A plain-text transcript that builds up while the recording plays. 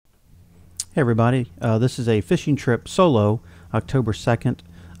Hey everybody, this is a fishing trip solo, October 2nd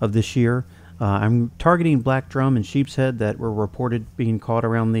of this year. I'm targeting black drum and sheepshead that were reported being caught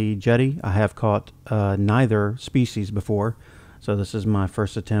around the jetty. I have caught neither species before, so this is my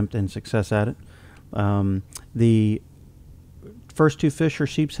first attempt and success at it. The first two fish are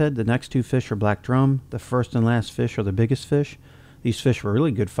sheepshead, the next two fish are black drum. The first and last fish are the biggest fish. These fish were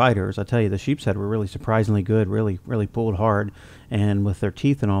really good fighters. I tell you, the sheepshead were really surprisingly good, really pulled hard. And with their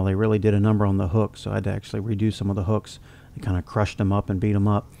teeth and all, they really did a number on the hook. So I had to actually redo some of the hooks. They kind of crushed them up and beat them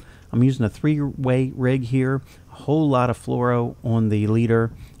up. I'm using a 3-way rig here. A whole lot of fluoro on the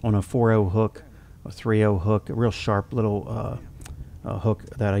leader on a 4-0 hook, a 3-0 hook, a real sharp little hook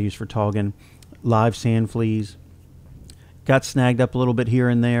that I use for togging. Live sand fleas. Got snagged up a little bit here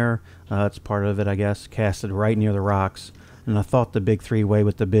and there. It's part of it, I guess. Casted right near the rocks. And I thought the big 3-way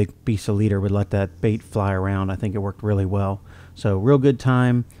with the big piece of leader would let that bait fly around. I think it worked really well. So real good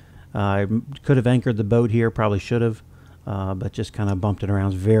time. I could have anchored the boat here, probably should have, but just kind of bumped it around.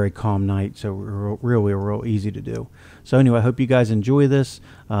 It was a very calm night, so real easy to do. So anyway, I hope you guys enjoy this.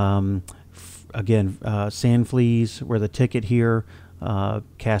 Again, sand fleas were the ticket here.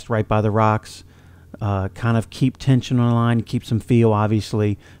 Cast right by the rocks. Kind of keep tension on the line, keep some feel,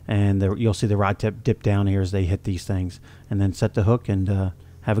 obviously, and you'll see the rod tip dip down here as they hit these things, and then set the hook and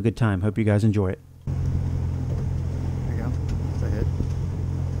have a good time. Hope you guys enjoy it. There you go. That's a hit.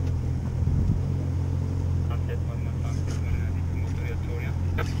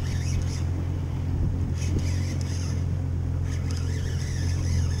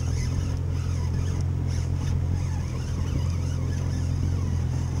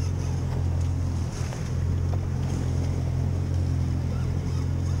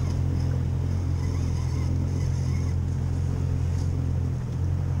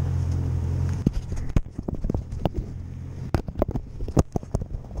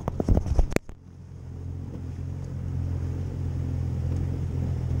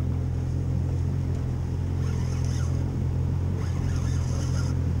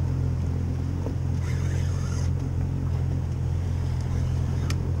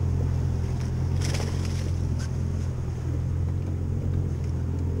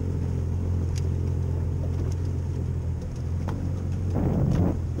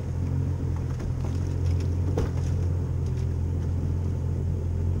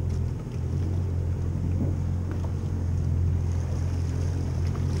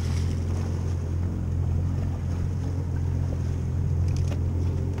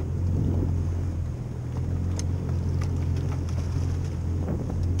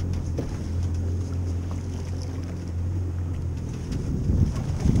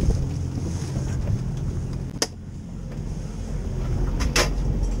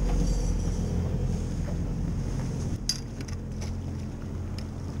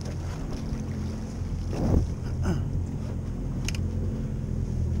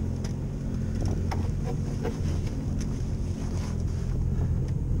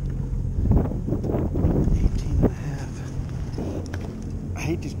 I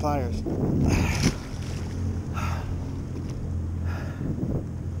hate these pliers.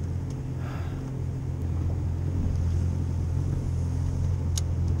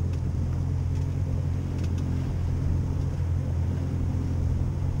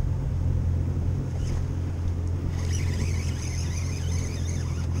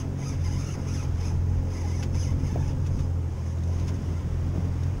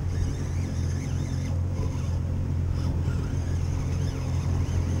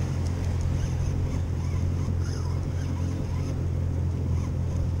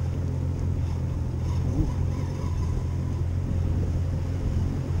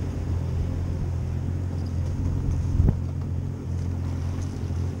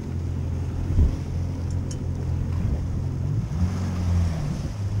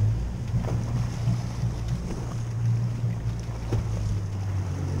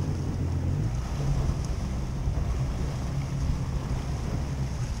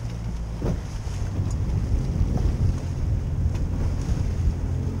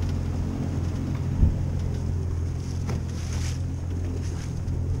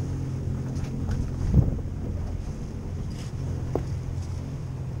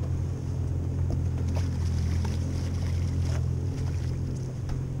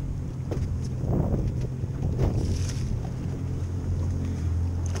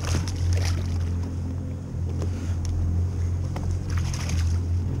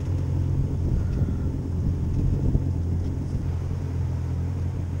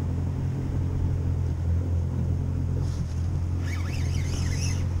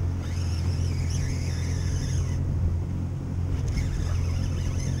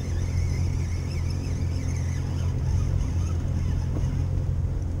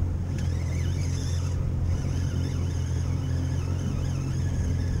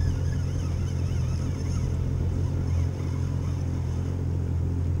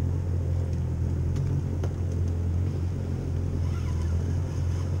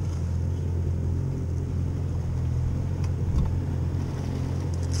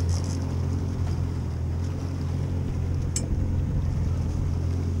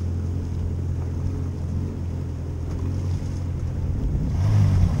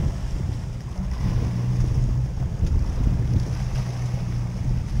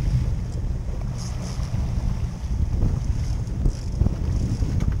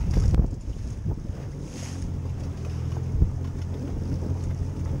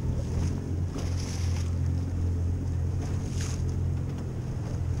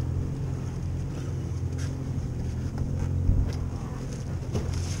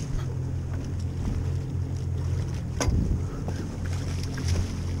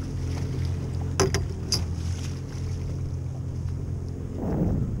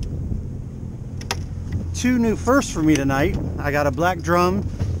 two new firsts for me tonight. I got a black drum,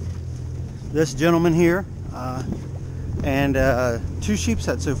 this gentleman here, and two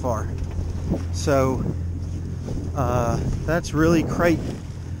sheepshead so far. So that's really quite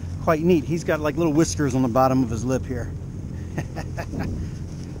neat. He's got like little whiskers on the bottom of his lip here.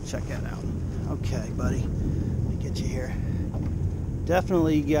 Check that out. Okay, buddy. Let me get you here.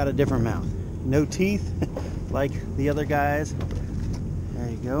 Definitely got a different mouth. No teeth like the other guys. There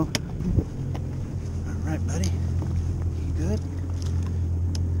you go. All right, buddy. You good?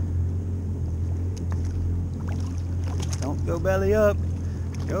 Don't go belly up.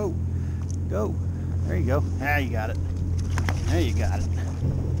 Go. Go. There you go. Ah, you got it. There you got it.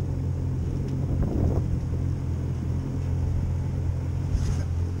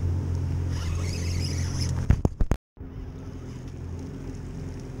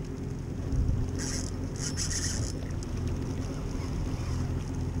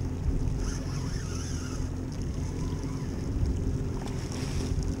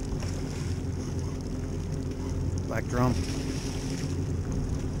 Black drum.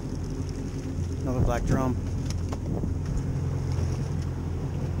 Another black drum.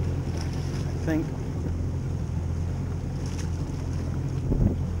 I think.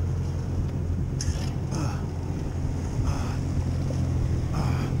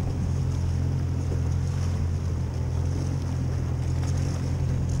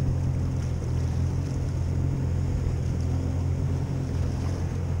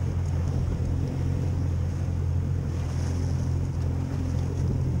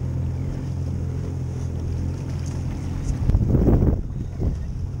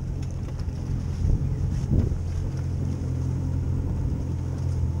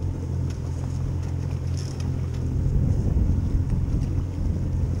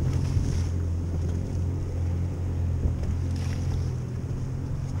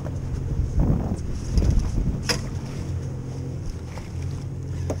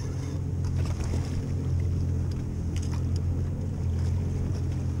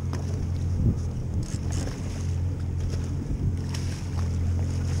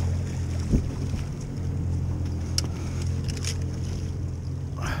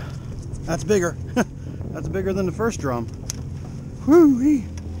 That's bigger. That's bigger than the first drum. Whoo-wee.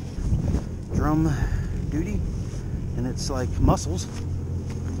 Drum duty. And it's like muscles.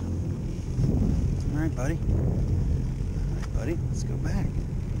 All right, buddy. All right, buddy. Let's go back.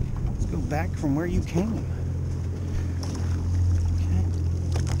 Let's go back from where you came. Okay.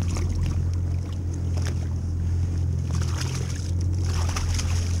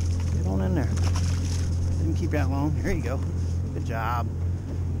 Get on in there. Didn't keep that long. There you go. Good job.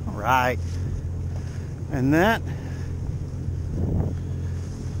 All right, and that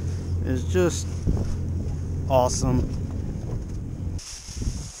is just awesome.